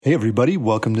Hey everybody,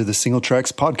 welcome to the Single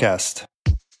Tracks podcast.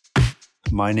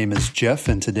 My name is Jeff,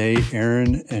 and today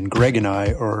Aaron and Greg and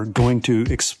I are going to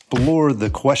explore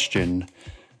the question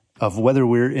of whether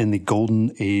we're in the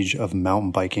golden age of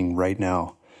mountain biking right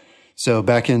now. So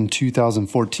back in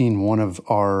 2014, one of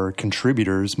our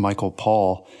contributors, Michael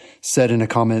Paul, said in a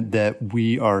comment that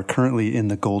we are currently in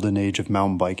the golden age of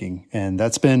mountain biking. And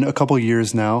that's been a couple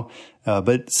years now.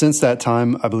 But since that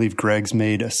time, I believe Greg's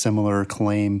made a similar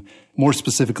claim, more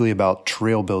specifically about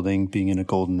trail building being in a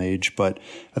golden age. But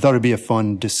I thought it'd be a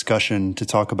fun discussion to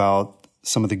talk about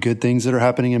some of the good things that are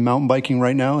happening in mountain biking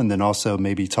right now, and then also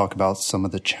maybe talk about some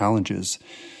of the challenges.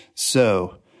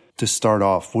 So to start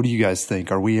off, what do you guys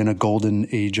think? Are we in a golden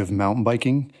age of mountain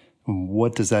biking?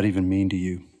 What does that even mean to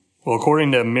you? Well,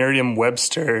 according to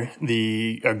Merriam-Webster,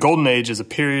 the golden age is a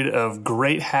period of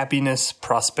great happiness,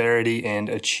 prosperity, and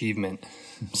achievement.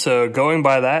 So going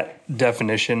by that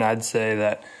definition, I'd say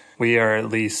that we are at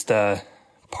least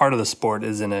part of the sport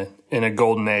is in a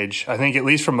golden age. I think at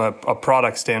least from a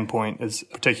product standpoint, is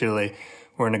particularly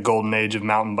we're in a golden age of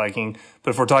mountain biking.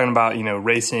 But if we're talking about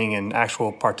racing and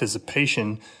actual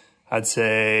participation, I'd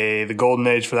say the golden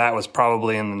age for that was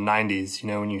probably in the 90s.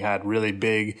 When you had really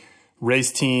big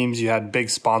race teams, you had big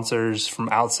sponsors from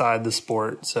outside the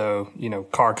sport. So,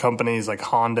 car companies like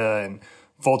Honda and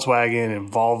Volkswagen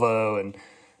and Volvo and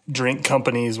drink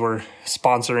companies were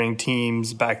sponsoring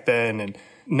teams back then. And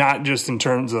not just in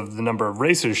terms of the number of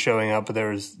racers showing up, but there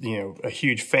was, a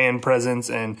huge fan presence.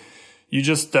 And you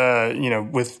just,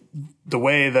 with the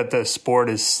way that the sport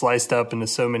is sliced up into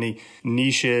so many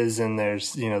niches and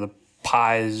there's, the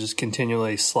pie is just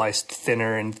continually sliced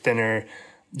thinner and thinner.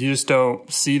 You just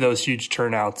don't see those huge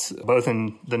turnouts, both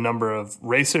in the number of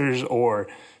racers or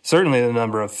certainly the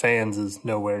number of fans is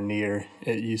nowhere near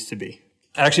it used to be.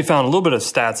 I actually found a little bit of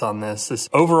stats on this. This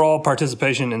overall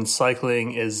participation in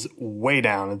cycling is way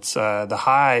down. It's the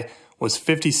high was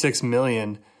 56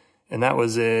 million, and that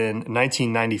was in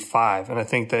 1995. And I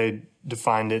think they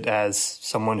defined it as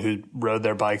someone who rode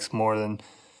their bikes more than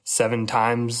 7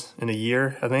 times in a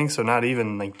year, I think. So not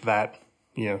even like that,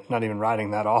 not even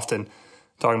riding that often.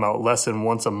 Talking about less than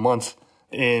once a month.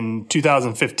 In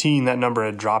 2015, that number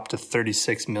had dropped to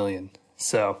 36 million.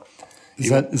 So is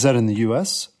that in the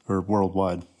U.S. or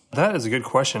worldwide? That is a good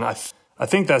question. I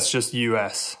think that's just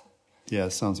U.S. Yeah,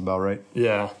 sounds about right.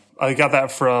 Yeah. I got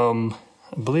that from,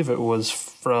 I believe it was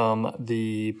from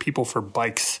the People for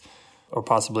Bikes, or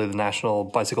possibly the National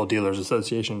Bicycle Dealers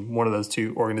Association, one of those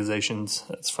two organizations.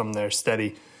 That's from their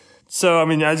study. So,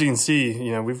 as you can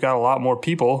see, we've got a lot more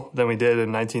people than we did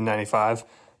in 1995,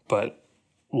 but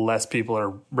less people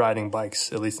are riding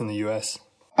bikes, at least in the U.S.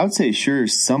 I would say, sure,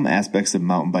 some aspects of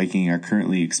mountain biking are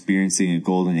currently experiencing a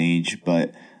golden age,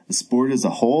 but the sport as a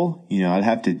whole, I'd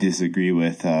have to disagree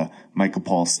with Michael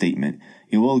Paul's statement.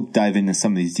 We'll dive into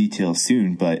some of these details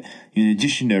soon, but in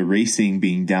addition to racing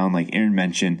being down, like Aaron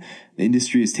mentioned, the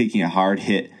industry is taking a hard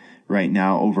hit right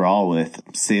now overall, with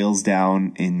sales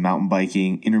down in mountain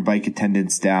biking, interbike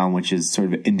attendance down, which is sort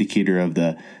of an indicator of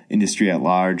the industry at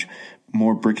large,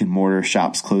 more brick and mortar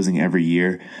shops closing every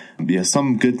year.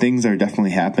 Some good things are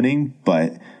definitely happening,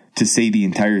 but to say the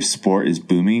entire sport is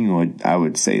booming, I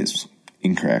would say is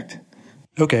incorrect.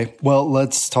 Okay, well,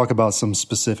 let's talk about some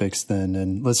specifics then,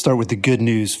 and let's start with the good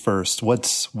news first.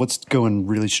 What's going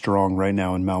really strong right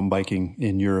now in mountain biking,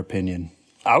 in your opinion?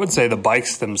 I would say the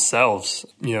bikes themselves,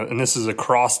 and this is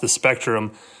across the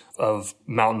spectrum of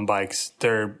mountain bikes.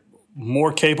 They're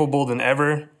more capable than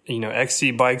ever.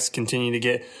 XC bikes continue to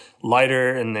get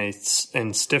lighter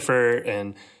and stiffer,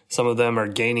 and some of them are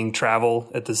gaining travel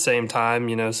at the same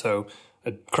time. So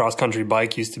a cross-country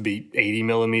bike used to be 80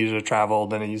 millimeters of travel,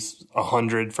 then it used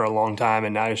 100 for a long time,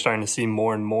 and now you're starting to see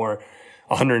more and more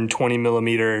 120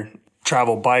 millimeter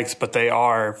travel bikes, but they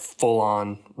are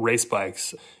full-on race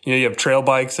bikes. You have trail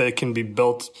bikes that can be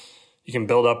built. You can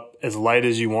build up as light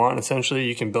as you want, essentially.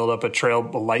 You can build up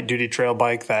a light-duty trail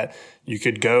bike that you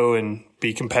could go and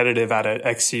be competitive at an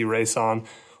XC race on,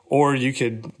 or you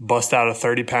could bust out a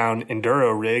 30-pound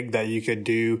enduro rig that you could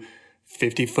do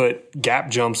 50-foot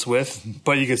gap jumps with,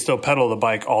 but you could still pedal the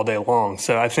bike all day long.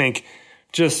 So I think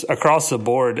just across the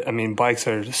board, bikes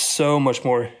are so much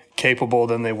more capable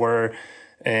than they were,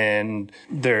 and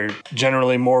they're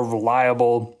generally more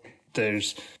reliable.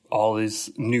 There's all these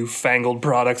newfangled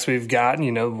products we've got,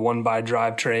 one-by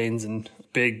drivetrains and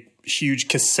big, huge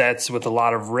cassettes with a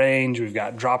lot of range. We've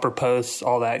got dropper posts,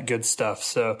 all that good stuff.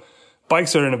 So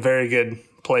bikes are in a very good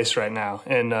place right now.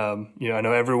 And, I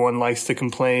know everyone likes to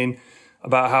complain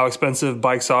about how expensive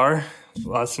bikes are,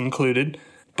 us included.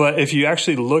 But if you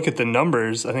actually look at the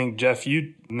numbers, I think, Jeff,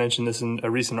 you mentioned this in a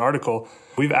recent article,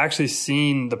 we've actually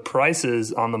seen the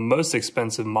prices on the most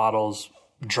expensive models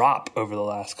drop over the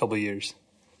last couple of years.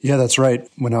 Yeah, that's right.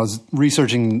 When I was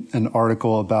researching an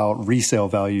article about resale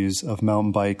values of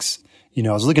mountain bikes,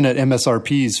 I was looking at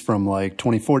MSRPs from like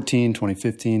 2014,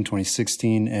 2015,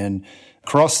 2016, and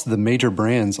across the major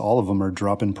brands, all of them are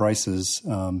dropping prices.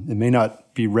 It may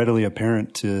not be readily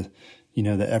apparent to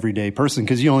the everyday person,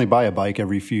 because you only buy a bike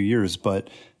every few years. But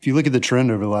if you look at the trend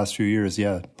over the last few years,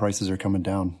 prices are coming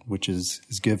down, which is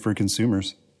good for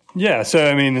consumers. Yeah.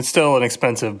 So, it's still an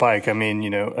expensive bike. A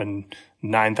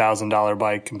 $9,000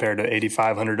 bike compared to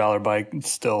 $8,500 bike,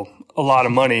 it's still a lot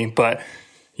of money. But,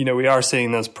 we are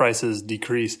seeing those prices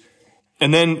decrease.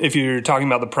 And then if you're talking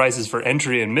about the prices for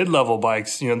entry and mid-level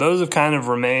bikes, those have kind of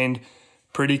remained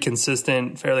pretty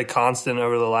consistent, fairly constant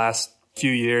over the last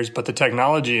few years. But the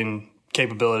technology and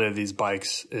capability of these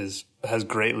bikes has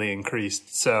greatly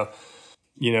increased. So,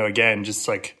 again, just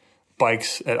like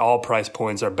bikes at all price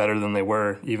points are better than they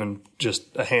were even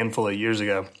just a handful of years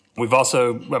ago. We've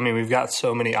also, we've got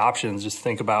so many options. Just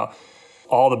think about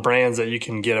all the brands that you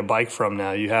can get a bike from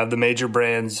now. You have the major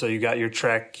brands. So you got your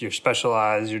Trek, your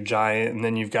Specialized, your Giant, and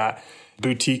then you've got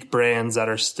boutique brands that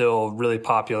are still really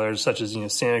popular, such as,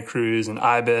 Santa Cruz and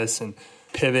Ibis and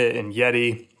Pivot and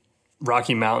Yeti,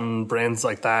 Rocky Mountain, brands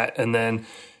like that. And then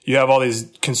you have all these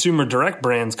consumer direct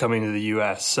brands coming to the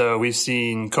U.S. So we've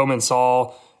seen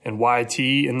Commencal and YT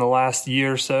in the last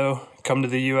year or so come to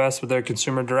the U.S. with their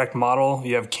consumer direct model.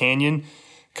 You have Canyon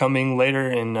coming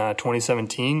later in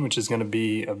 2017, which is going to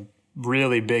be a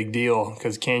really big deal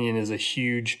because Canyon is a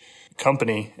huge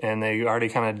company and they already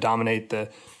kind of dominate the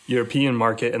European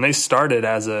market. And they started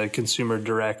as a consumer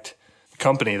direct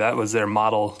company. That was their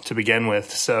model to begin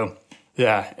with. So,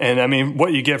 yeah. And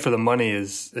what you get for the money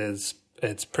is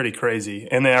it's pretty crazy.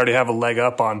 And they already have a leg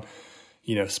up on,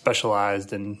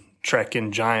 Specialized and Trek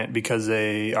and Giant because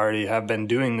they already have been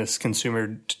doing this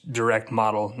consumer direct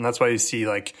model. And that's why you see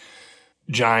like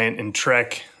Giant and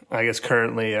Trek, I guess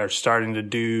currently are starting to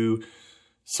do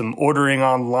some ordering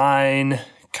online,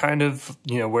 kind of,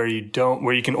 where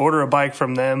you can order a bike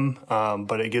from them,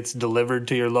 but it gets delivered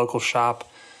to your local shop.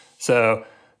 So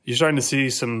you're starting to see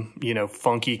some,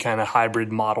 funky kind of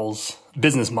hybrid models,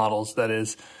 business models, that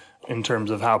is, in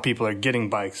terms of how people are getting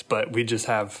bikes. But we just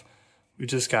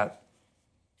got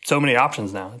so many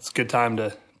options now. It's a good time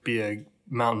to be a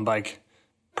mountain bike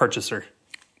purchaser.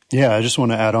 Yeah, I just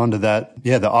want to add on to that.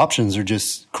 Yeah, the options are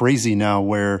just crazy now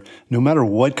where no matter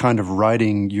what kind of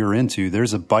riding you're into,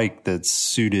 there's a bike that's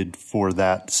suited for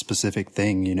that specific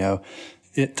thing,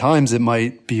 At times it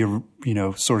might be,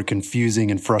 sort of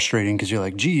confusing and frustrating because you're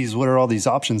like, geez, what are all these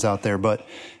options out there? But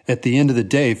at the end of the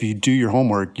day, if you do your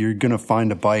homework, you're going to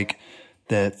find a bike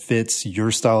that fits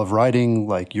your style of riding,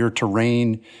 like your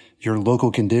terrain, your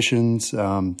local conditions.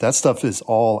 That stuff is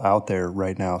all out there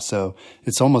right now. So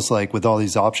it's almost like with all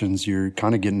these options, you're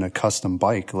kind of getting a custom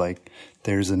bike. Like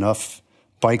there's enough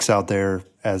bikes out there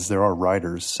as there are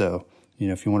riders. So,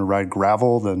 if you want to ride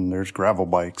gravel, then there's gravel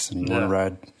bikes. And you want to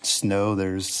ride snow,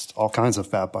 there's all kinds of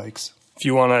fat bikes. If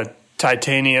you want a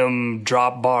titanium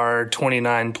drop bar,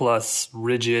 29 plus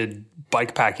rigid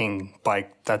bike packing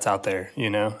bike, that's out there,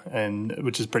 and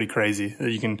which is pretty crazy.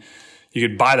 You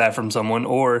could buy that from someone,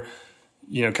 or,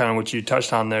 kind of what you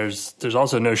touched on, there's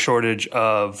also no shortage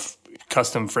of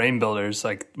custom frame builders.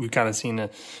 Like we've kind of seen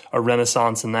a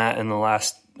renaissance in that in the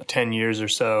last 10 years or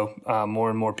so. More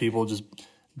and more people just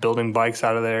building bikes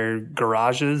out of their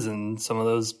garages, and some of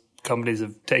those companies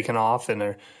have taken off and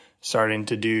are starting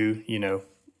to do,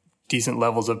 decent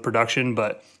levels of production.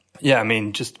 But yeah,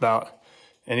 just about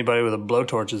anybody with a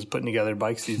blowtorch is putting together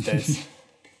bikes these days.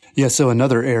 Yeah, so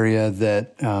another area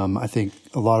that I think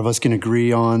a lot of us can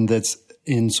agree on that's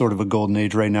in sort of a golden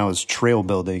age right now is trail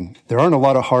building. There aren't a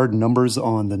lot of hard numbers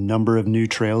on the number of new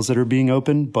trails that are being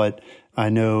opened, but I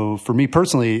know for me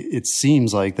personally, it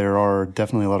seems like there are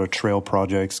definitely a lot of trail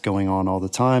projects going on all the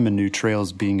time and new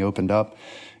trails being opened up.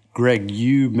 Greg,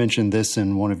 you mentioned this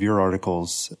in one of your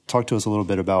articles. Talk to us a little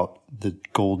bit about the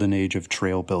golden age of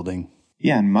trail building.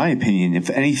 Yeah, in my opinion,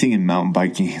 if anything in mountain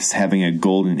biking is having a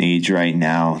golden age right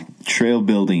now, trail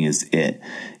building is it.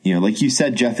 Like you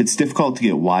said, Jeff, it's difficult to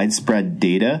get widespread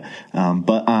data,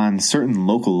 but on certain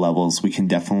local levels, we can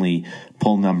definitely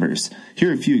pull numbers. Here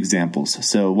are a few examples.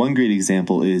 So one great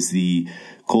example is the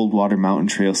Coldwater Mountain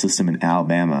Trail System in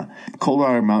Alabama.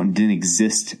 Coldwater Mountain didn't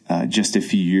exist just a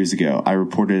few years ago. I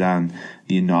reported on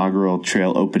the inaugural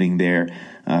trail opening there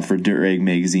for Dirt Rag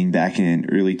magazine back in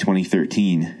early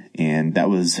 2013. And that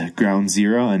was ground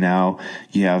zero. And now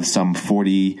you have some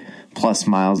 40 plus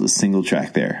miles of single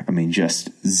track there. I mean, just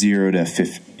 0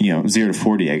 to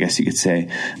 40, I guess you could say,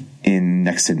 in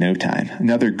next to no time.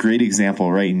 Another great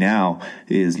example right now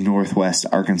is Northwest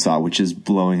Arkansas, which is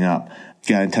blowing up.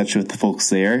 Got in touch with the folks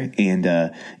there, and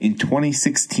in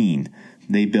 2016,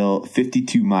 they built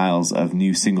 52 miles of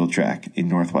new single track in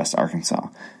Northwest Arkansas.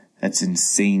 That's an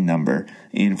insane number.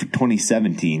 And for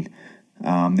 2017,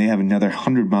 they have another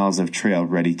 100 miles of trail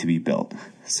ready to be built.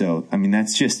 So, I mean,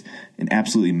 that's just an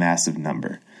absolutely massive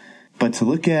number. But to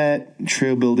look at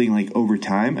trail building like over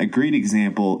time, a great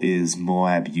example is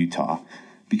Moab, Utah,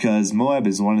 because Moab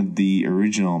is one of the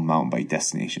original mountain bike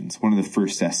destinations, one of the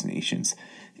first destinations.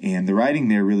 And the riding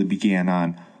there really began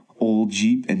on old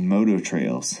Jeep and moto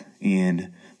trails.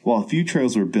 And while a few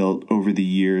trails were built over the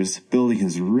years, building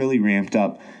has really ramped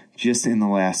up just in the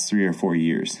last 3 or 4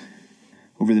 years.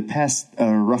 Over the past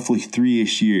roughly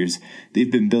 3-ish years,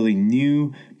 they've been building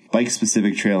new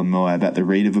bike-specific trail in Moab at the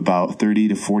rate of about 30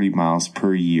 to 40 miles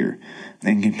per year.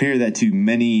 And compare that to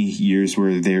many years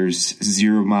where there's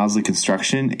 0 miles of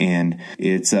construction, and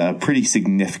it's pretty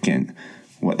significant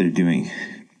what they're doing.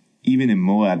 Even in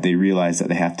Moab, they realize that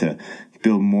they have to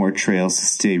build more trails to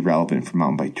stay relevant for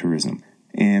mountain bike tourism.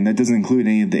 And that doesn't include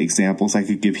any of the examples I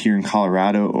could give here in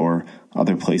Colorado or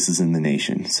other places in the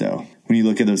nation. So when you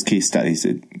look at those case studies,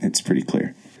 it's pretty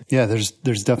clear. Yeah, there's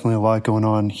definitely a lot going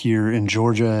on here in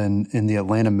Georgia and in the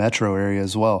Atlanta metro area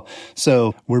as well.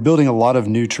 So we're building a lot of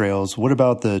new trails. What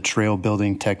about the trail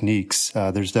building techniques?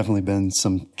 There's definitely been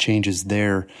some changes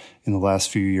there in the last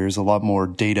few years, a lot more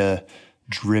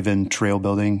data-driven trail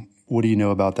building. What do you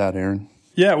know about that, Aaron?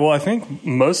 Yeah, well, I think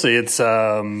mostly it's,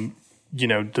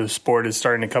 the sport is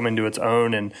starting to come into its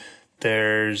own, and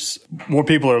there's more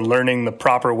people are learning the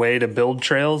proper way to build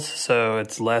trails. So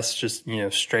it's less just,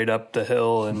 straight up the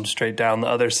hill and straight down the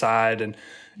other side. And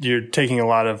you're taking a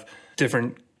lot of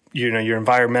different, your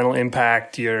environmental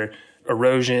impact, your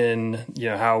erosion,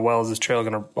 how well is this trail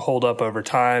going to hold up over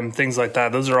time, things like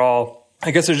that. Those are all,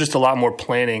 I guess there's just a lot more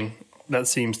planning that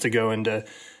seems to go into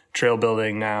trail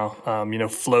building now.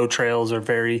 Flow trails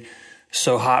are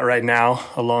so hot right now,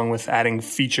 along with adding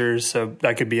features. So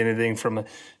that could be anything from a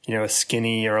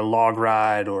skinny or a log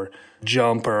ride or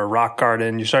jump or a rock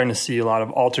garden. You're starting to see a lot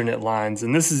of alternate lines.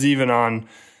 And this is even on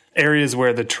areas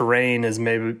where the terrain is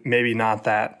maybe not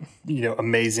that,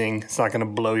 amazing. It's not going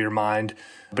to blow your mind,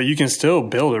 but you can still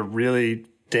build a really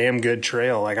damn good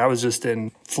trail. Like I was just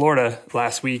in Florida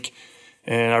last week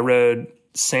and I rode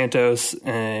Santos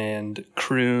and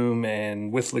Croom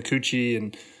and Withlacoochee,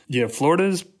 and,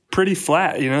 Florida's pretty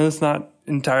flat. It's not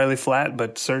entirely flat,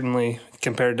 but certainly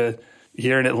compared to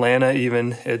here in Atlanta,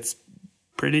 even it's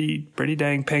pretty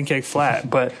dang pancake flat.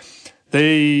 But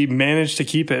they managed to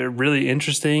keep it really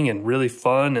interesting and really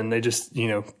fun. And they just,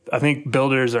 I think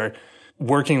builders are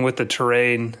working with the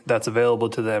terrain that's available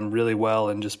to them really well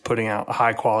and just putting out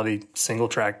high quality single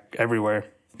track everywhere.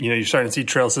 You're starting to see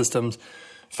trail systems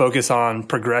focus on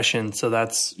progression. So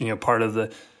that's, part of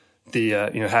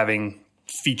the having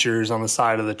features on the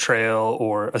side of the trail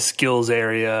or a skills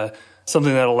area,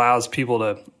 something that allows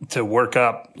people to work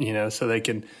up, so they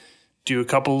can do a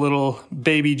couple little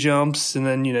baby jumps and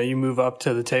then, you move up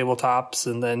to the tabletops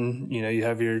and then, you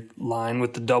have your line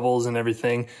with the doubles and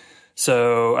everything.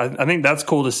 So I think that's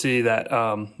cool to see that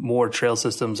more trail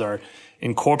systems are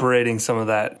incorporating some of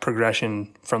that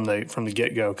progression from the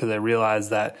get-go, because they realize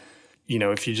that,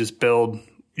 if you just build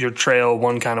your trail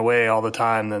one kind of way all the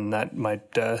time, then that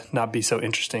might not be so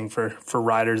interesting for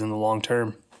riders in the long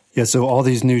term. Yeah, so all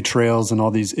these new trails and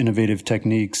all these innovative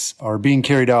techniques are being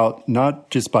carried out not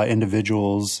just by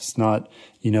individuals. It's not,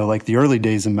 like the early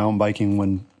days of mountain biking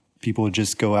when people would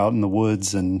just go out in the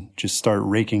woods and just start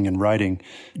raking and riding.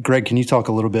 Greg, can you talk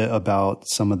a little bit about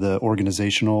some of the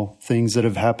organizational things that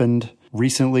have happened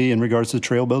recently in regards to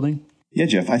trail building? Yeah,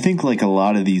 Jeff, I think like a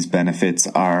lot of these benefits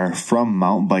are from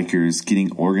mountain bikers getting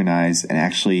organized and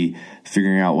actually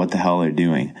figuring out what the hell they're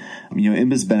doing.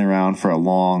 IMBA's been around for a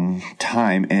long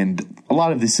time, and a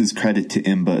lot of this is credit to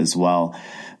IMBA as well.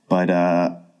 But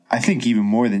I think even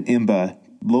more than IMBA,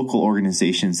 local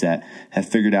organizations that have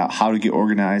figured out how to get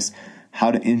organized, how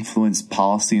to influence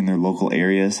policy in their local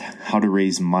areas, how to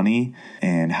raise money,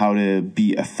 and how to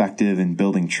be effective in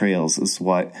building trails is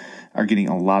what are getting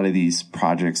a lot of these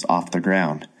projects off the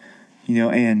ground.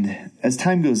 And as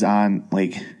time goes on,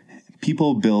 like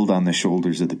people build on the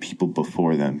shoulders of the people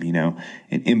before them,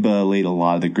 and IMBA laid a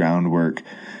lot of the groundwork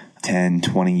 10,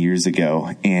 20 years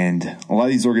ago. And a lot of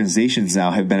these organizations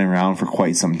now have been around for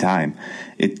quite some time.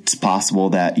 It's possible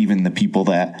that even the people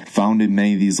that founded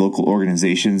many of these local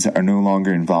organizations are no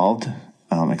longer involved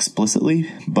explicitly,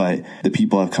 but the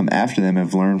people that have come after them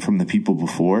have learned from the people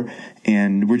before.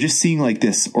 And we're just seeing like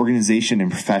this organization and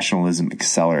professionalism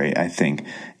accelerate, I think.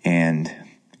 And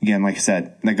again, like I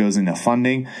said, that goes into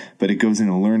funding, but it goes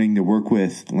into learning to work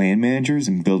with land managers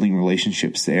and building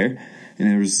relationships there. And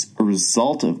there's a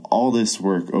result of all this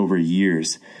work over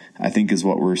years, I think, is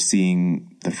what we're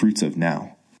seeing the fruits of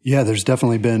now. Yeah, there's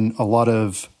definitely been a lot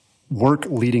of work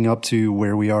leading up to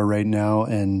where we are right now.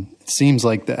 And it seems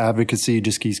like the advocacy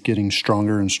just keeps getting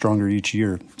stronger and stronger each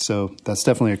year. So that's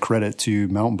definitely a credit to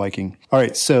mountain biking. All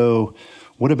right. So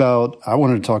I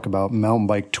wanted to talk about mountain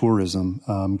bike tourism.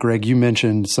 Greg, you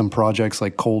mentioned some projects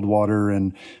like Coldwater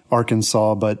and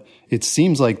Arkansas, but it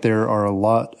seems like there are a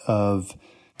lot of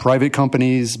private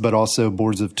companies, but also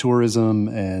boards of tourism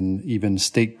and even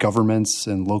state governments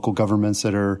and local governments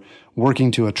that are working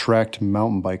to attract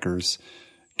mountain bikers.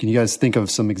 Can you guys think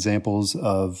of some examples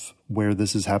of where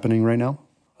this is happening right now?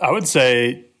 I would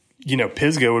say,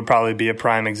 Pisgah would probably be a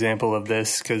prime example of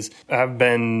this, because I've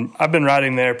been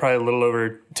riding there probably a little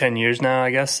over 10 years now, I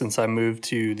guess, since I moved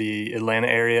to the Atlanta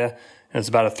area. And it's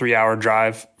about a 3-hour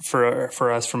drive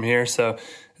for us from here. So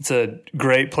it's a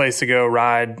great place to go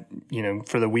ride,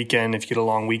 for the weekend, if you get a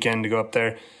long weekend to go up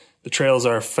there. The trails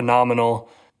are phenomenal.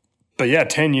 But yeah,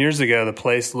 10 years ago, the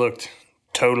place looked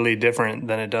totally different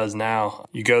than it does now.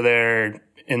 You go there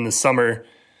in the summer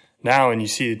now and you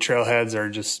see the trailheads are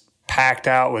just packed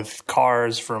out with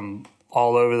cars from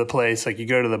all over the place. Like, you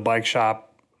go to the bike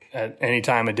shop at any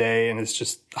time of day and it's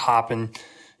just hopping,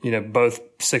 both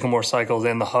Sycamore Cycles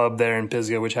and the Hub there in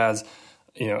Pisgah, which has,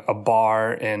 a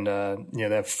bar and, they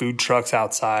have food trucks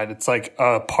outside. It's like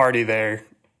a party there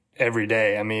every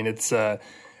day. I mean, it's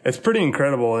pretty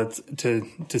incredible. It's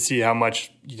to see how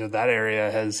much, that area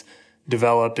has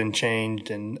developed and changed,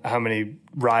 and how many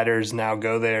riders now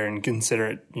go there and consider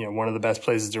it, one of the best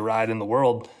places to ride in the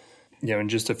world. In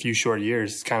just a few short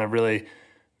years, it's kind of really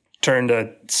turned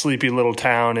a sleepy little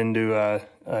town into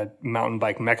a mountain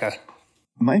bike mecca.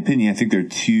 In my opinion, I think there are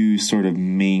two sort of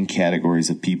main categories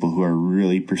of people who are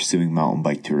really pursuing mountain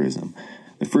bike tourism.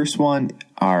 The first one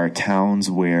are towns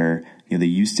where they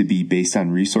used to be based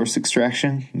on resource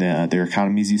extraction. Their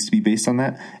economies used to be based on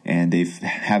that, and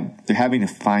they're having to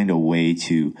find a way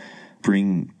to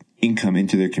bring income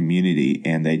into their community,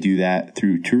 and they do that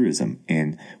through tourism.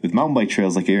 And with mountain bike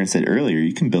trails, like Aaron said earlier,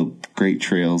 you can build great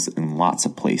trails in lots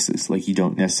of places. Like, you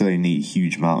don't necessarily need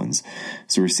huge mountains.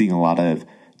 So we're seeing a lot of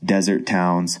desert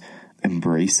towns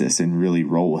embrace this and really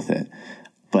roll with it.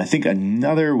 But I think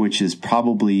another, which is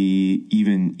probably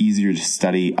even easier to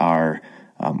study, are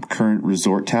current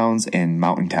resort towns and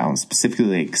mountain towns,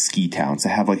 specifically like ski towns that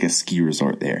have like a ski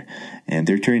resort there. And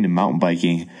they're turning to mountain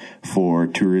biking for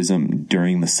tourism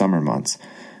during the summer months.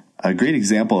 A great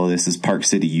example of this is Park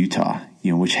City, Utah,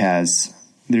 which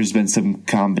there's been some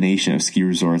combination of ski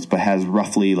resorts, but has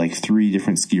roughly like 3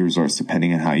 different ski resorts,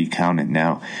 depending on how you count it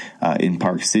now, in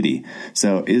Park City.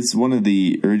 So it's one of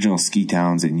the original ski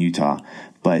towns in Utah.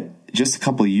 But just a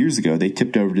couple of years ago, they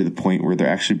tipped over to the point where they're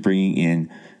actually bringing in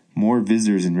more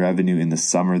visitors and revenue in the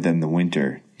summer than the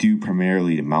winter, due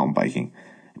primarily to mountain biking.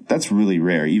 That's really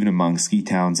rare, even among ski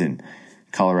towns in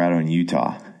Colorado and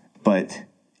Utah. But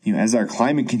as our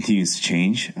climate continues to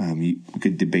change, we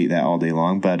could debate that all day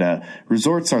long, but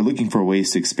resorts are looking for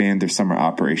ways to expand their summer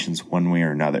operations one way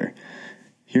or another.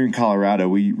 Here in Colorado,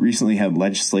 we recently had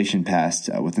legislation passed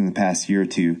within the past year or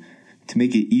two to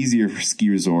make it easier for ski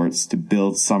resorts to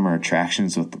build summer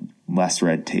attractions with less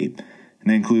red tape. And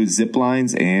that includes zip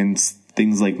lines and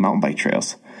things like mountain bike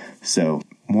trails. So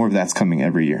more of that's coming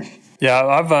every year. Yeah,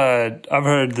 I've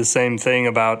heard the same thing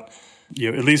about,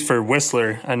 at least for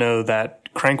Whistler, I know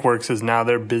that Crankworx is now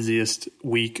their busiest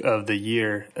week of the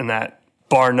year, and that,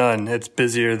 bar none, it's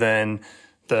busier than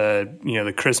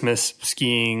the Christmas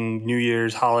skiing, New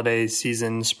Year's holiday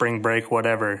season, spring break,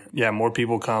 whatever. Yeah, more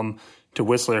people come to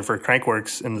Whistler for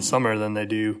Crankworx in the summer than they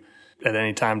do at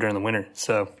any time during the winter.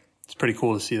 So it's pretty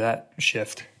cool to see that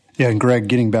shift. Yeah, and Greg,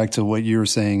 getting back to what you were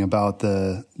saying about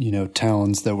the,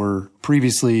 towns that were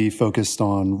previously focused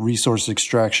on resource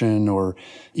extraction or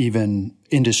even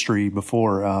industry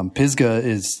before, Pisgah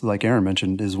is, like Aaron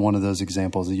mentioned, is one of those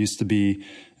examples. It used to be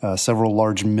several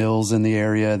large mills in the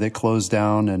area that closed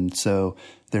down, and so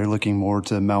they're looking more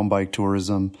to mountain bike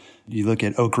tourism. You look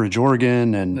at Oak Ridge,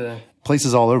 Oregon, and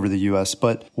places all over the U.S.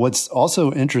 But what's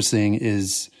also interesting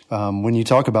is when you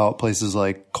talk about places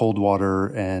like Coldwater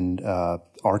and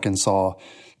Arkansas,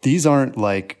 these aren't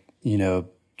like,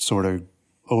 sort of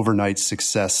overnight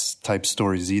success type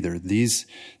stories either. These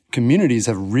communities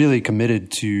have really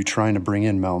committed to trying to bring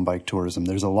in mountain bike tourism.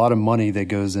 There's a lot of money that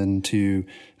goes into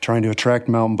trying to attract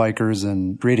mountain bikers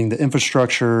and creating the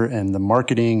infrastructure and the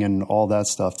marketing and all that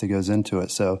stuff that goes into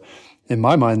it. So in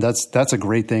my mind, that's a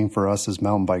great thing for us as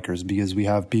mountain bikers, because we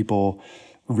have people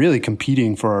really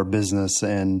competing for our business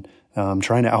and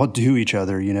trying to outdo each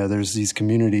other. You know, there's these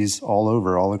communities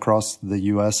all across the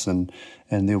U.S. and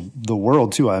the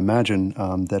world too, I imagine,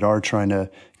 that are trying to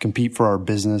compete for our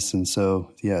business. And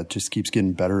so, yeah, it just keeps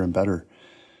getting better and better.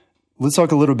 Let's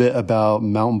talk a little bit about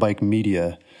mountain bike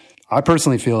media. I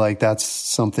personally feel like that's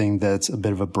something that's a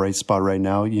bit of a bright spot right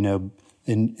now. You know,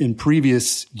 in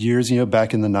previous years, you know,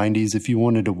 back in the 90s, if you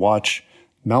wanted to watch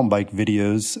mountain bike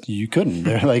videos, you couldn't.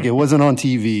 They're like, it wasn't on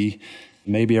TV.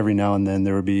 Maybe every now and then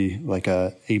there would be like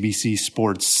a ABC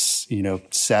Sports, you know,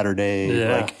 Saturday,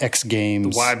 like X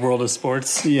Games. The Wide World of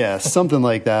Sports. Yeah, something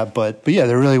like that. But yeah,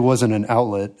 there really wasn't an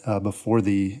outlet before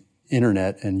the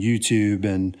internet and YouTube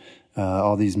and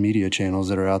all these media channels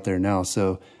that are out there now.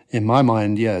 So in my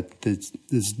mind, yeah, there's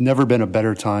never been a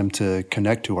better time to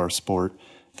connect to our sport,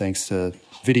 thanks to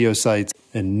video sites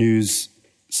and news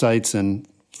sites and,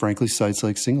 frankly, sites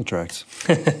like Single Tracks.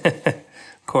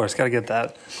 Of course, got to get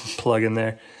that plug in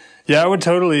there. Yeah, I would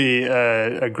totally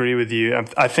agree with you.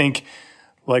 I think,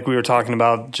 like we were talking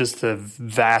about, just the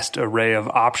vast array of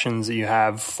options that you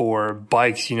have for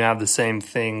bikes, you have the same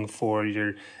thing for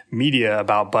your media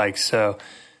about bikes. So,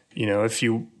 you know, if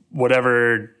you,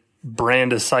 whatever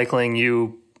brand of cycling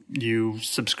you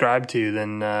subscribe to,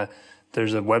 then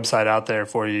there's a website out there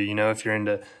for you. You know, if you're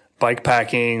into bike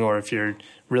packing, or if you're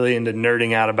really into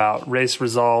nerding out about race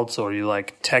results, or you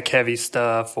like tech heavy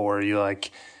stuff, or you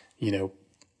like, you know,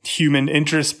 human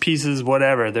interest pieces,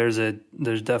 whatever, there's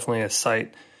definitely a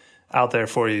site out there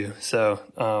for you. So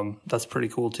that's pretty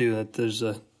cool too, that there's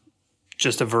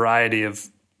just a variety of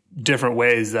different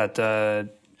ways that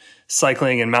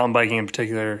cycling and mountain biking in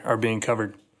particular are being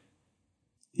covered.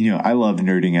 You know, I love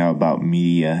nerding out about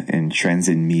media and trends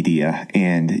in media.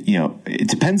 And, you know, it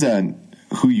depends on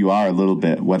who you are a little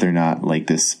bit, whether or not like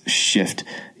this shift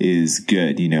is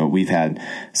good. You know, we've had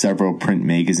several print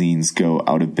magazines go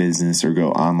out of business or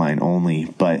go online only,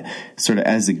 but sort of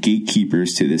as the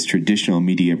gatekeepers to this traditional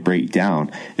media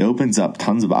breakdown, it opens up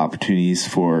tons of opportunities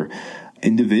for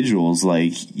individuals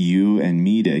like you and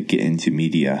me to get into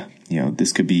media. You know,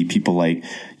 this could be people like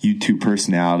YouTube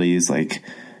personalities like,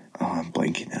 I'm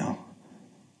blanking now.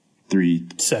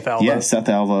 Seth Alvo. Yeah, Seth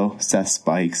Alvo, Seth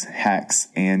Spikes, Hex,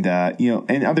 and, you know,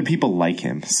 and other people like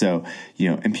him. So, you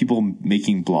know, and people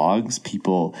making blogs,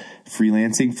 people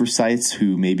freelancing for sites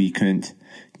who maybe couldn't,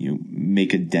 you know,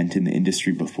 make a dent in the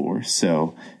industry before.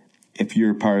 So if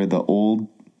you're part of the old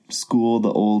school, I'm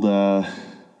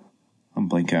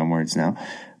blanking on words now,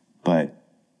 but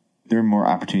there are more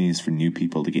opportunities for new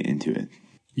people to get into it.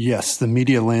 Yes, the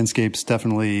media landscape's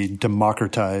definitely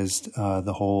democratized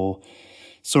the whole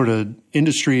sort of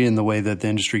industry and the way that the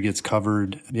industry gets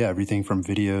covered. Yeah, everything from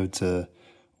video to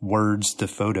words to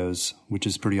photos, which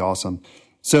is pretty awesome.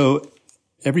 So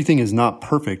everything is not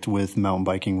perfect with mountain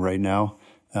biking right now.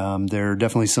 There are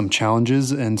definitely some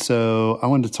challenges. And so I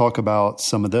wanted to talk about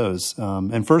some of those.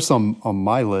 And first on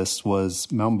my list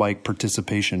was mountain bike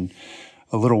participation.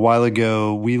 A little while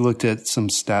ago, we looked at some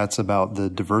stats about the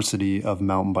diversity of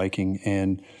mountain biking,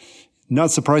 and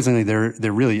not surprisingly,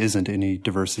 there really isn't any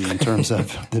diversity in terms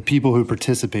of the people who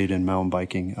participate in mountain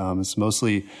biking. It's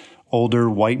mostly older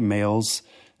white males,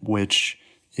 which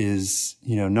is,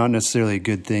 you know, not necessarily a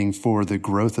good thing for the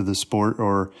growth of the sport.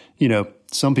 Or, you know,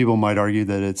 some people might argue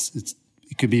that it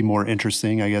could be more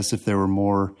interesting, I guess, if there were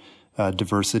more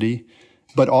diversity.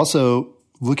 But also,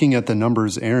 looking at the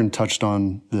numbers, Aaron touched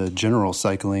on the general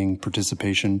cycling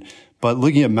participation, but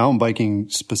looking at mountain biking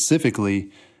specifically,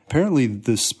 apparently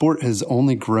the sport has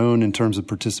only grown in terms of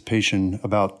participation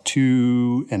about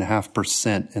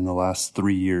 2.5% in the last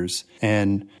 3 years.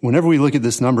 And whenever we look at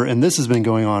this number, and this has been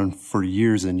going on for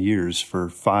years and years, for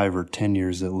 5 or 10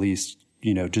 years at least,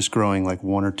 you know, just growing like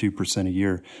 1 or 2% a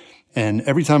year. And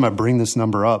every time I bring this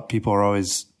number up, people are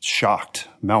always shocked.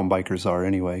 Mountain bikers are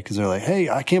anyway, because they're like, hey,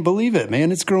 I can't believe it,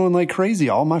 man. It's growing like crazy.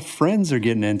 All my friends are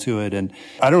getting into it. And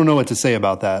I don't know what to say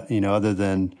about that, you know, other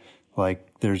than like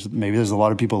there's a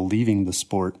lot of people leaving the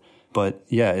sport. But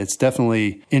yeah, it's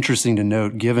definitely interesting to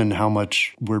note, given how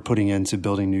much we're putting into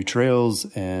building new trails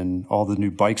and all the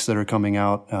new bikes that are coming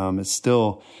out. It's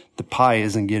still, the pie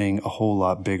isn't getting a whole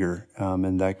lot bigger.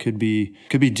 And that could be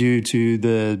due to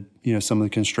the, you know, some of the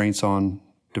constraints on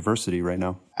diversity right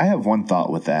now. I have one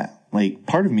thought with that. Like,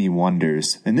 part of me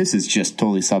wonders, and this is just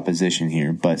totally supposition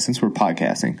here, but since we're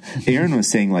podcasting, Aaron was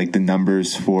saying like the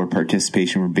numbers for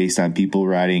participation were based on people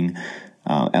riding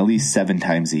at least 7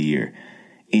 times a year.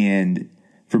 And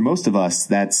for most of us,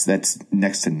 that's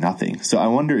next to nothing. So I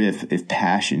wonder if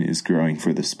passion is growing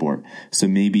for the sport. So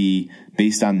maybe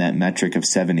based on that metric of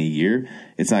 7 a year,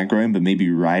 it's not growing, but maybe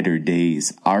rider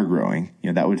days are growing.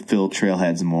 That would fill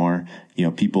trailheads more.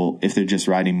 People, if they're just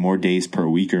riding more days per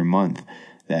week or month,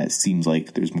 that seems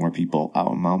like there's more people out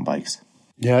on mountain bikes.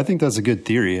 Yeah, I think that's a good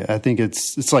theory. I think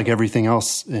it's like everything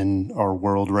else in our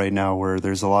world right now where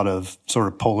there's a lot of sort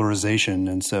of polarization.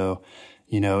 And so,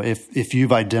 if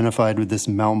you've identified with this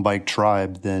mountain bike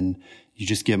tribe, then you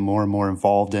just get more and more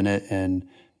involved in it. And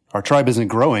our tribe isn't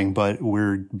growing, but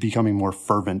we're becoming more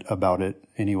fervent about it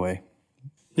anyway.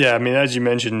 Yeah, I mean, as you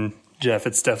mentioned, Jeff,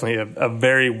 it's definitely a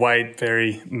very white,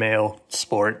 very male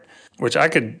sport, which I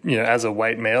could, as a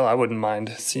white male, I wouldn't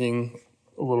mind seeing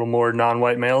a little more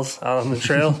non-white males out on the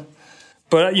trail.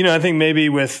 But, I think maybe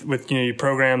with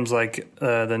programs like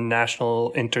the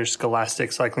National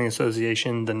Interscholastic Cycling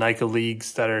Association, the NICA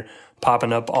leagues that are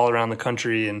popping up all around the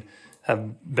country and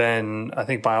have been, I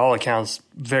think by all accounts,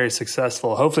 very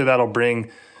successful. Hopefully that'll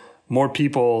bring more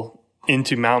people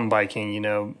into mountain biking,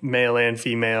 male and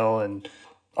female and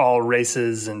all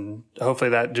races. And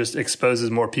hopefully that just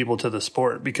exposes more people to the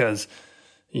sport because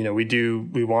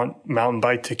we want mountain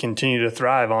bike to continue to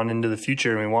thrive on into the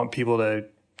future. We want people to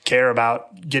care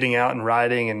about getting out and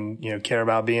riding and, care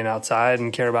about being outside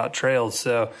and care about trails.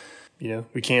 So,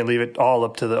 we can't leave it all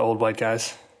up to the old white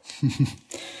guys.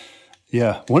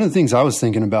 Yeah. One of the things I was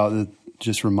thinking about that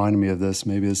just reminded me of this,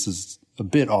 maybe this is a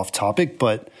bit off topic,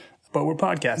 but we're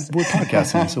podcasting. We're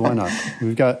podcasting, so why not?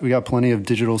 We got plenty of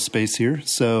digital space here.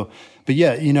 So, but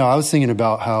yeah, I was thinking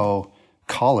about how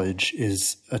college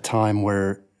is a time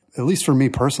where, at least for me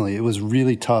personally, it was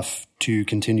really tough to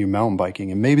continue mountain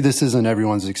biking. And maybe this isn't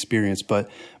everyone's experience, but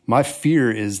my fear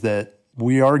is that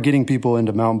we are getting people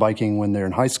into mountain biking when they're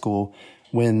in high school,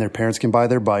 when their parents can buy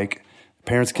their bike,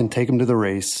 parents can take them to the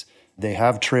race, they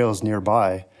have trails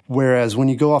nearby. Whereas when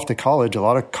you go off to college, a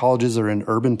lot of colleges are in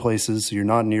urban places, so you're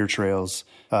not near trails.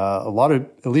 A lot of,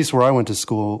 at least where I went to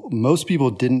school, most people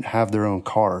didn't have their own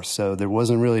car, so there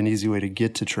wasn't really an easy way to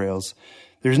get to trails.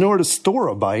 There's nowhere to store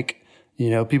a bike.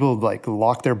 People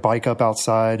lock their bike up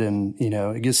outside and,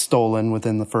 it gets stolen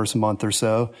within the first month or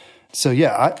so. So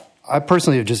yeah, I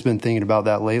personally have just been thinking about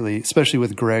that lately, especially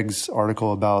with Greg's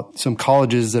article about some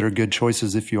colleges that are good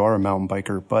choices if you are a mountain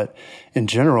biker. But in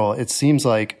general, it seems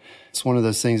like it's one of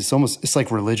those things. It's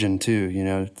like religion too,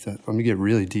 I'm going to get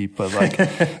really deep, but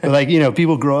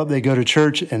people grow up, they go to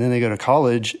church and then they go to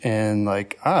college and I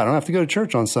don't have to go to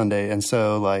church on Sunday. And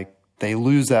so they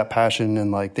lose that passion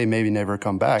and they maybe never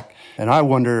come back. And I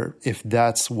wonder if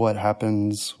that's what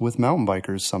happens with mountain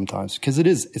bikers sometimes, because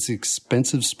it's an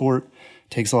expensive sport,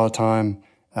 takes a lot of time,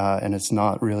 and it's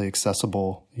not really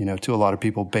accessible, to a lot of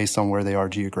people based on where they are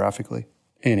geographically.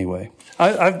 Anyway,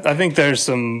 I think there's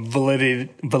some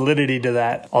validity to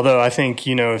that. Although I think,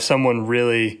 if someone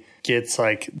really gets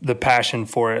the passion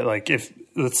for it, if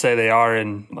let's say they are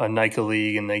in a NICA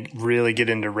league and they really get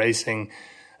into racing,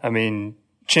 I mean,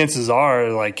 chances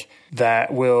are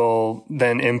that will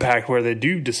then impact where they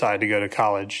do decide to go to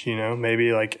college. Maybe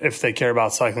if they care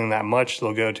about cycling that much,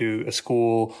 they'll go to a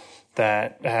school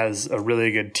that has a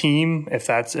really good team. If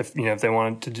they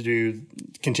want to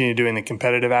continue doing the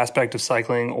competitive aspect of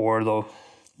cycling, or they'll,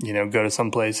 go to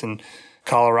some place in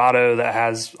Colorado that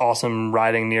has awesome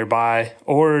riding nearby,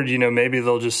 or, maybe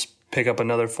they'll just pick up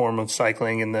another form of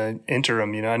cycling in the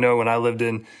interim. I know when I lived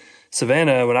in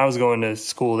Savannah, when I was going to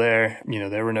school there,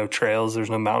 there were no trails, there's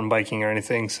no mountain biking or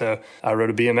anything. So I rode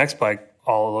a BMX bike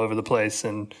all over the place.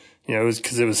 And, it was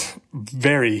because it was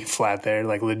very flat there,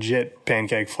 legit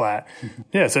pancake flat. Mm-hmm.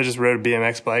 Yeah. So I just rode a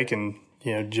BMX bike and,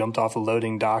 jumped off of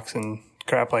loading docks and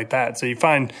crap like that. So you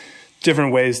find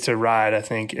different ways to ride, I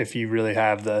think, if you really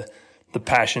have the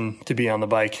passion to be on the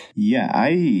bike. Yeah,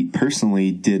 I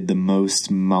personally did the most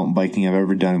mountain biking I've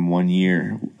ever done in 1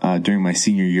 year during my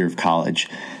senior year of college.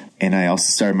 And I also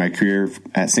started my career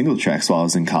at Single Tracks while I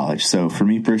was in college. So for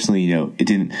me personally, it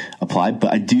didn't apply,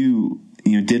 but I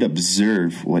did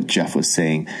observe what Jeff was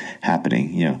saying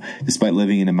happening. Despite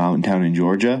living in a mountain town in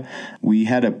Georgia, we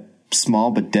had a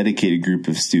small but dedicated group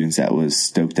of students that was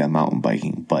stoked at mountain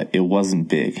biking, but it wasn't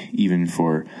big, even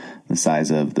for the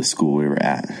size of the school we were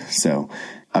at. So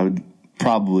I would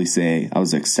probably say I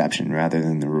was the exception rather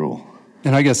than the rule.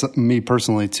 And I guess me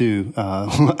personally too,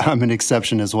 I'm an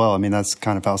exception as well. I mean, that's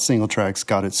kind of how Single Tracks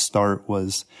got its start.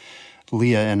 Was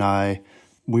Leah and I,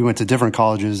 we went to different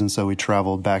colleges, and so we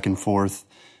traveled back and forth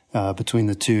between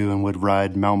the two and would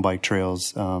ride mountain bike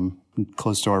trails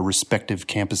close to our respective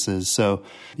campuses. So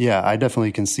yeah, I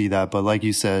definitely can see that. But like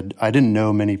you said, I didn't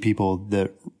know many people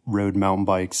that road mountain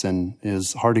bikes, and it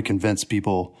is hard to convince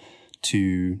people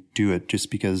to do it just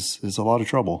because it's a lot of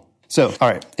trouble. So, all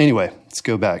right. Anyway, let's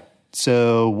go back.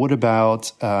 So what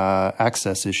about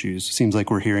access issues? Seems like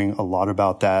we're hearing a lot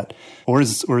about that. Or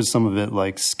is some of it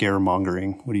like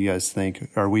scaremongering? What do you guys think?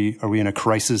 Are we in a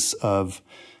crisis of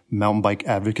mountain bike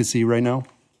advocacy right now?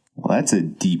 Well, that's a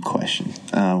deep question.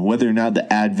 Whether or not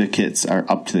the advocates are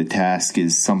up to the task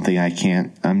is something I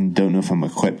don't know if I'm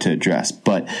equipped to address,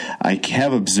 but I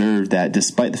have observed that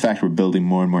despite the fact we're building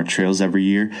more and more trails every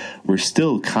year, we're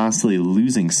still constantly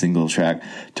losing single track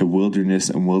to wilderness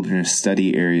and wilderness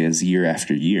study areas year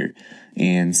after year.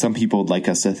 And some people would like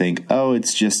us to think, oh,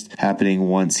 it's just happening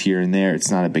once here and there. It's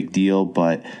not a big deal.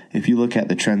 But if you look at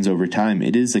the trends over time,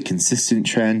 it is a consistent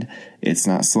trend. It's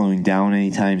not slowing down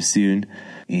anytime soon.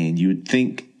 And you would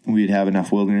think we'd have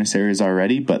enough wilderness areas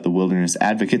already, but the wilderness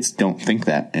advocates don't think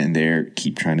that, and they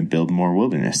keep trying to build more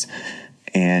wilderness.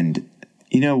 And,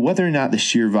 whether or not the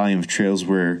sheer volume of trails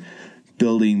we're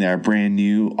building that are brand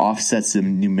new offsets the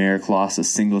numeric loss of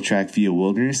single track via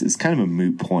wilderness is kind of a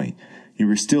moot point.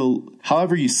 We're still,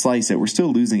 however you slice it, we're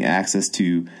still losing access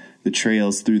to the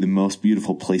trails through the most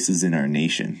beautiful places in our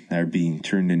nation that are being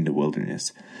turned into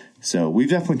wilderness. So we've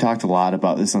definitely talked a lot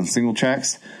about this on Single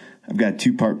Tracks. I've got a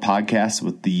 2-part podcast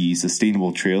with the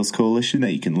Sustainable Trails Coalition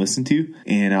that you can listen to.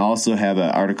 And I also have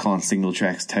an article on Single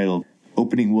Tracks titled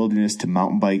Opening Wilderness to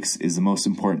Mountain Bikes is the Most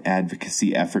Important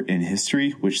Advocacy Effort in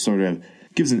History, which sort of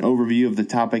gives an overview of the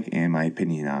topic and my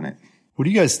opinion on it. What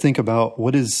do you guys think about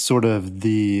what is sort of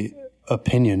the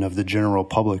opinion of the general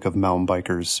public of mountain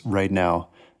bikers right now?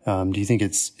 Do you think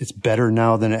it's better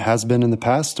now than it has been in the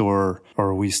past, or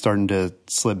are we starting to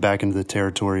slip back into the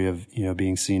territory of,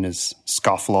 being seen as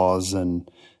scofflaws and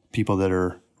people that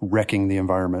are wrecking the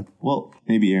environment? Well,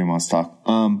 maybe Aaron wants to talk.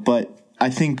 But I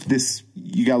think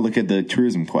you got to look at the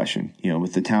tourism question,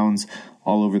 with the towns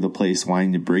all over the place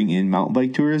wanting to bring in mountain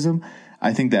bike tourism.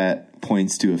 I think that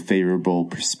points to a favorable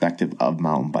perspective of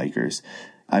mountain bikers.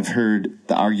 I've heard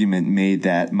the argument made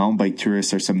that mountain bike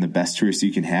tourists are some of the best tourists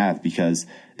you can have because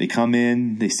they come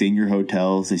in, they stay in your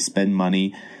hotels, they spend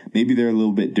money. Maybe they're a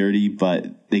little bit dirty,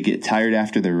 but they get tired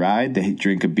after their ride, they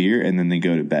drink a beer, and then they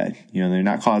go to bed. They're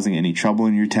not causing any trouble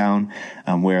in your town,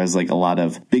 whereas like a lot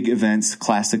of big events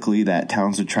classically that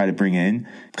towns would try to bring in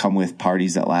come with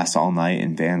parties that last all night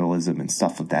and vandalism and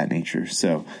stuff of that nature.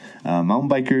 So mountain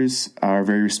bikers are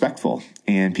very respectful,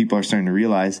 and people are starting to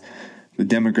realize the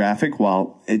demographic,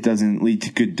 while it doesn't lead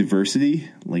to good diversity,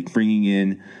 like bringing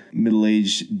in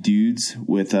middle-aged dudes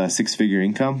with a 6-figure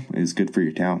income is good for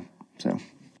your town. So,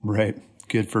 right.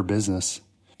 Good for business.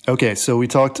 Okay. So we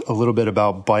talked a little bit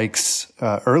about bikes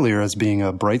earlier as being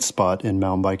a bright spot in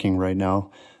mountain biking right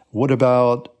now. What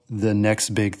about the next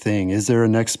big thing? Is there a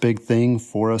next big thing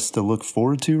for us to look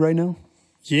forward to right now?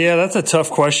 Yeah, that's a tough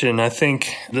question. I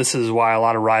think this is why a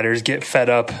lot of riders get fed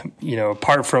up,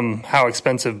 apart from how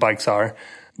expensive bikes are,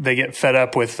 they get fed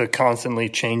up with the constantly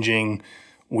changing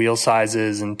wheel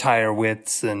sizes and tire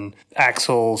widths and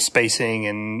axle spacing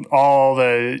and all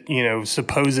the,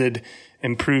 supposed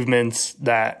improvements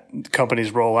that companies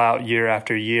roll out year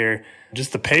after year.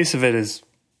 Just the pace of it is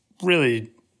really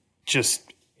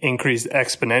just increased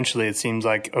exponentially, it seems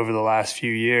like, over the last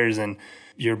few years. And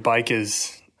your bike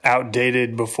is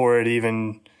outdated before it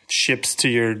even ships to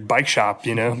your bike shop,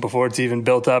 before it's even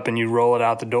built up and you roll it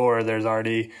out the door, there's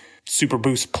already Super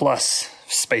Boost Plus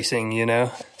spacing,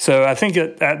 So I think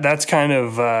that's kind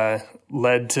of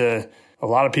led to a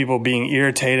lot of people being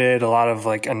irritated, a lot of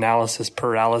like analysis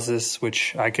paralysis,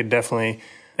 which I could definitely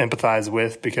empathize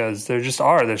with because there's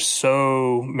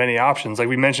so many options. Like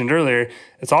we mentioned earlier,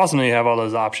 it's awesome that you have all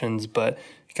those options, but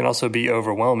it can also be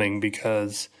overwhelming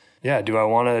because do I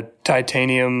want a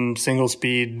titanium single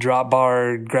speed drop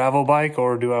bar gravel bike,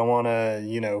 or do I want a,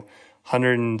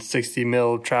 160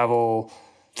 mil travel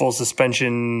full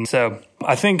suspension? So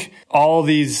I think all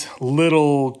these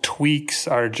little tweaks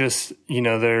are just,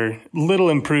 they're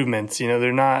little improvements,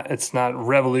 it's not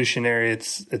revolutionary.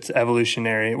 It's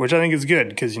evolutionary, which I think is good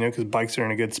because bikes are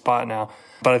in a good spot now.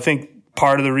 But I think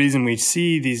part of the reason we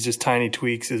see these just tiny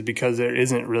tweaks is because there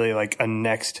isn't really like a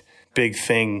next big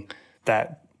thing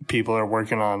that people are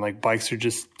working on. Like bikes are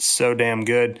just so damn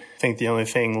good. I think the only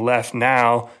thing left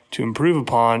now to improve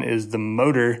upon is the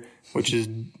motor, which is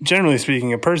generally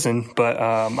speaking a person. But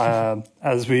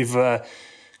as we've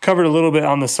covered a little bit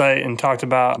on the site and talked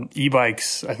about,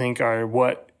 e-bikes, I think are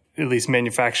what at least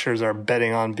manufacturers are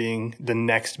betting on being the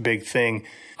next big thing.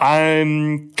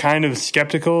 I'm kind of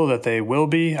skeptical that they will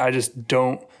be. I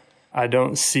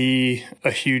don't see a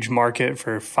huge market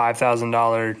for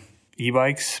 $5,000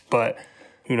 e-bikes, but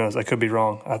who knows? I could be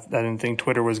wrong. I didn't think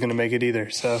Twitter was going to make it either.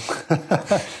 So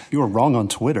You were wrong on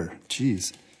Twitter.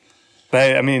 Jeez.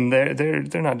 But I mean, they're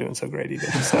not doing so great either.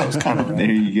 So I was kind of right.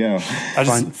 There you go.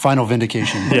 Final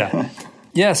vindication.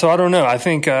 Yeah. So I don't know. I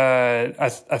think I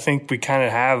think we kind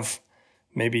of have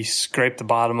maybe scraped the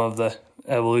bottom of the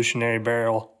evolutionary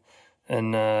barrel,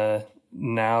 and now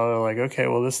they're like, okay,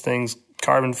 well, this thing's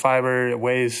carbon fiber. It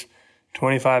weighs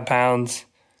 25 pounds.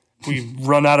 We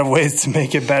run out of ways to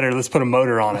make it better. Let's put a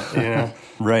motor on it, you know?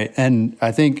 Right. And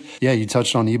I think, you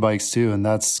touched on e-bikes too, and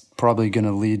that's probably going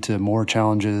to lead to more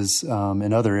challenges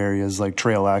in other areas like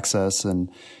trail access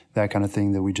and that kind of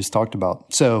thing that we just talked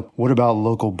about. So what about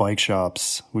local bike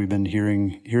shops? We've been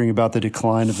hearing about the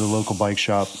decline of the local bike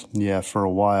shop, for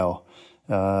a while.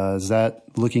 Is that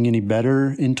looking any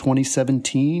better in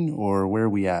 2017, or where are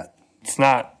we at? It's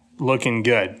not looking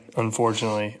good,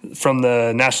 unfortunately. From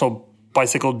the National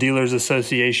Bicycle Dealers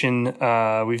Association,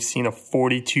 we've seen a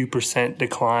 42%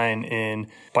 decline in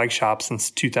bike shops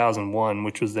since 2001,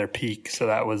 which was their peak. So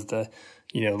that was the,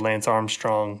 Lance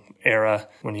Armstrong era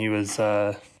when he was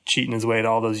cheating his way to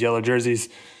all those yellow jerseys.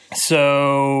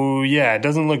 So, it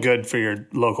doesn't look good for your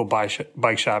local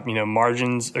bike shop.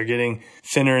 Margins are getting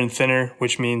thinner and thinner,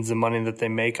 which means the money that they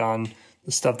make on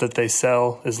the stuff that they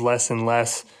sell is less and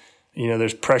less.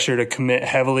 There's pressure to commit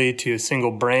heavily to a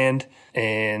single brand.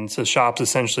 And so shops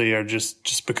essentially are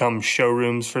just become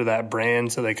showrooms for that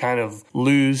brand. So they kind of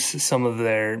lose some of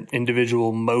their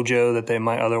individual mojo that they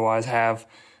might otherwise have.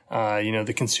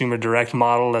 The consumer direct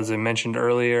model, as I mentioned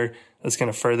earlier, that's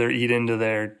going to further eat into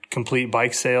their complete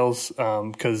bike sales.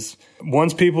 Because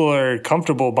once people are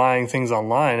comfortable buying things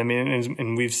online, I mean,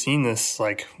 and we've seen this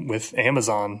like with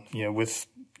Amazon,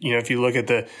 if you look at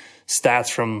the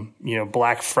stats from,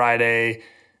 Black Friday,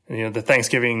 the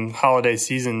Thanksgiving holiday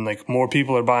season, like more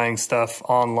people are buying stuff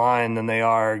online than they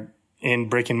are in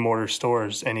brick and mortar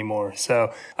stores anymore.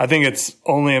 So I think it's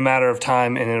only a matter of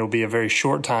time, and it'll be a very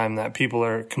short time that people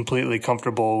are completely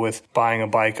comfortable with buying a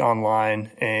bike online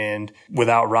and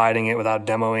without riding it, without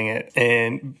demoing it.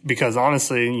 And because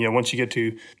honestly, once you get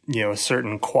to, a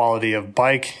certain quality of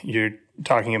bike, you're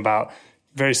talking about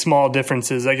very small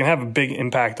differences that can have a big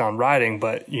impact on riding,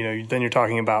 but then you're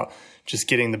talking about just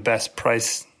getting the best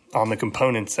price on the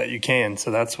components that you can.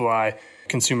 So that's why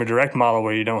consumer direct model,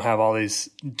 where you don't have all these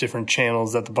different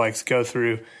channels that the bikes go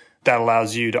through, that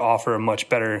allows you to offer a much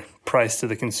better price to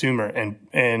the consumer.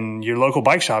 And your local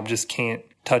bike shop just can't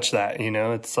touch that.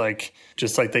 It's like,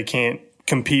 just like they can't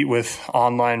compete with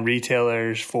online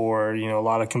retailers for, a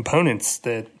lot of components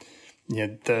that,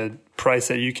 the price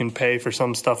that you can pay for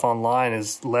some stuff online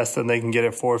is less than they can get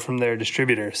it for from their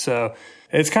distributor. So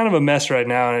it's kind of a mess right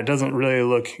now, and it doesn't really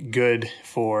look good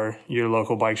for your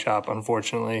local bike shop,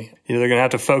 unfortunately. They're going to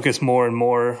have to focus more and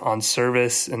more on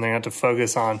service, and they're going to have to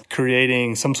focus on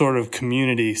creating some sort of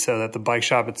community so that the bike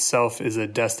shop itself is a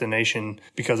destination,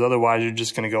 because otherwise you're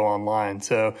just going to go online.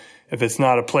 So if it's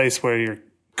not a place where you're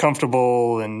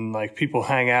comfortable and like people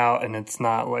hang out, and it's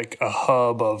not like a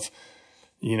hub of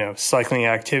cycling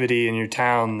activity in your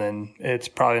town, then it's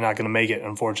probably not going to make it,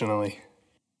 unfortunately.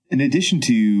 In addition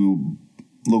to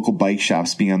local bike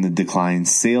shops being on the decline,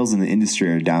 sales in the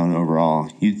industry are down overall.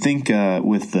 You'd think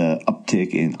with the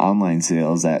uptick in online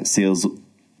sales that sales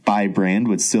by brand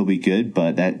would still be good,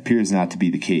 but that appears not to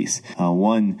be the case.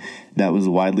 One that was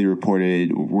widely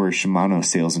reported were Shimano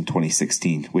sales in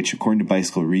 2016, which according to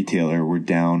Bicycle Retailer were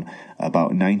down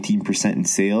about 19% in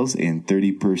sales and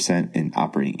 30% in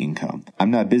operating income.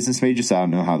 I'm not a business major, so I don't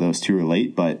know how those two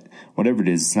relate, but whatever it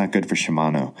is, it's not good for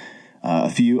Shimano. A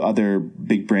few other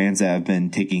big brands that have been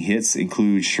taking hits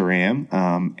include SRAM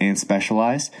and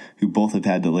Specialized, who both have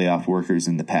had to lay off workers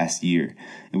in the past year.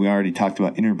 And we already talked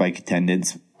about Interbike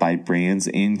attendance by brands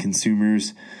and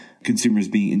consumers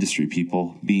being industry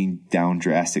people, being down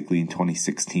drastically in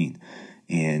 2016.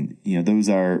 And, those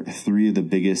are three of the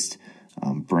biggest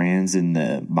brands in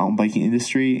the mountain biking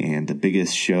industry and the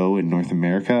biggest show in North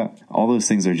America. All those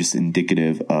things are just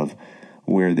indicative of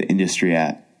where the industry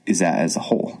is at as a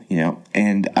whole,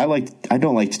 and I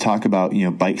don't like to talk about,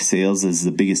 bike sales as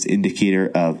the biggest indicator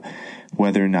of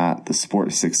whether or not the sport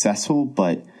is successful,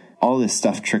 but all this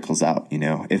stuff trickles out,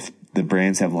 if the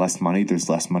brands have less money, there's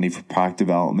less money for product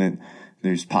development.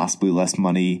 There's possibly less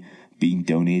money being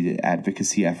donated to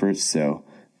advocacy efforts. So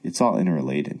it's all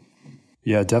interrelated.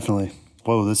 Yeah, definitely.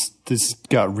 Whoa, this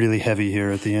got really heavy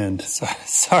here at the end.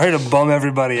 Sorry to bum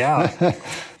everybody out.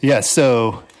 Yeah.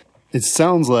 So it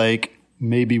sounds like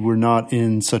maybe we're not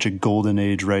in such a golden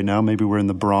age right now. Maybe we're in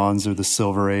the bronze or the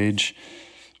silver age.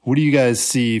 What do you guys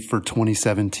see for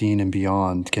 2017 and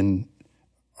beyond?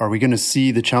 Are we going to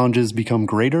see the challenges become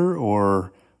greater,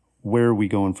 or where are we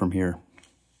going from here?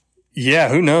 Yeah,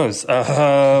 who knows?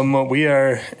 We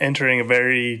are entering a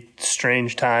very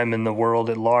strange time in the world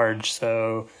at large.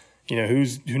 So, who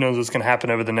knows what's going to happen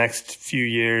over the next few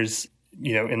years,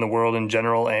 in the world in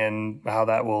general and how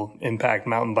that will impact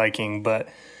mountain biking. But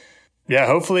yeah,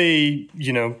 hopefully,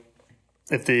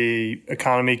 if the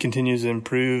economy continues to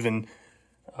improve and,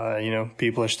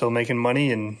 people are still making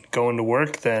money and going to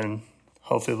work, then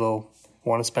hopefully they'll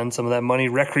want to spend some of that money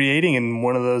recreating. And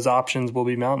one of those options will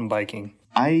be mountain biking.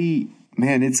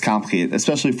 It's complicated,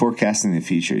 especially forecasting the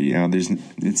future.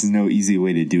 It's no easy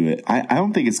way to do it. I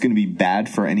don't think it's going to be bad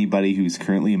for anybody who's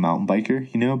currently a mountain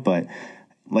biker, but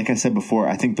like I said before,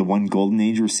 I think the one golden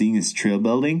age we're seeing is trail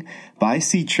building, but I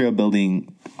see trail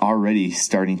building already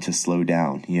starting to slow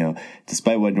down,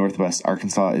 despite what Northwest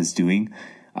Arkansas is doing.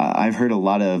 I've heard a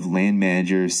lot of land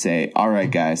managers say, all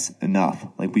right, guys, enough.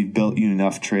 Like, we've built you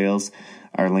enough trails.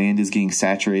 Our land is getting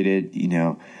saturated,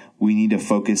 we need to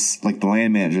focus, like the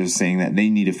land managers saying that they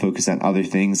need to focus on other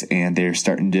things, and they're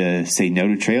starting to say no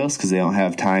to trails because they don't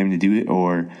have time to do it,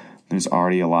 or there's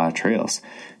already a lot of trails.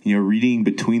 Reading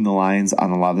between the lines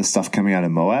on a lot of the stuff coming out of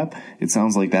Moab, it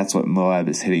sounds like that's what Moab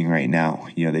is hitting right now.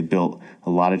 They built a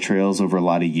lot of trails over a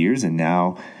lot of years, and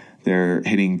now they're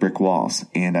hitting brick walls.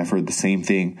 And I've heard the same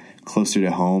thing closer to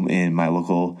home in my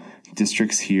local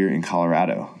districts here in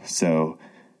Colorado. So,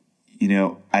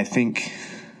 I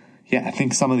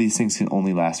think some of these things can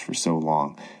only last for so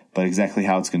long, but exactly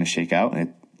how it's going to shake out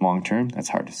long term, that's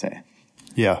hard to say.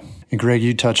 Yeah. And Greg,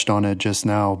 you touched on it just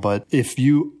now, but if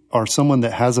you are someone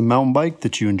that has a mountain bike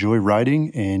that you enjoy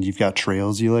riding and you've got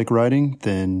trails you like riding,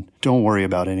 then don't worry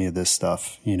about any of this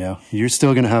stuff. You're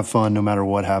still going to have fun no matter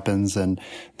what happens. And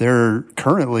there are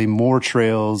currently more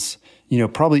trails,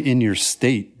 probably in your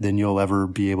state than you'll ever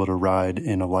be able to ride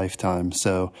in a lifetime.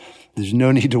 So there's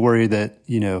no need to worry that,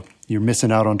 you're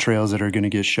missing out on trails that are going to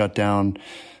get shut down.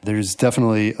 There's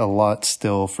definitely a lot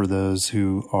still for those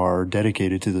who are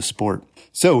dedicated to the sport.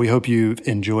 So we hope you've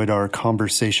enjoyed our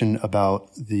conversation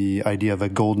about the idea of a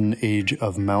golden age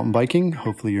of mountain biking.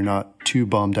 Hopefully you're not too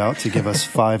bummed out to give us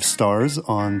 5 stars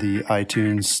on the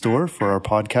iTunes store for our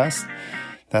podcast.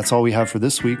 That's all we have for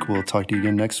this week. We'll talk to you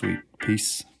again next week.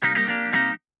 Peace.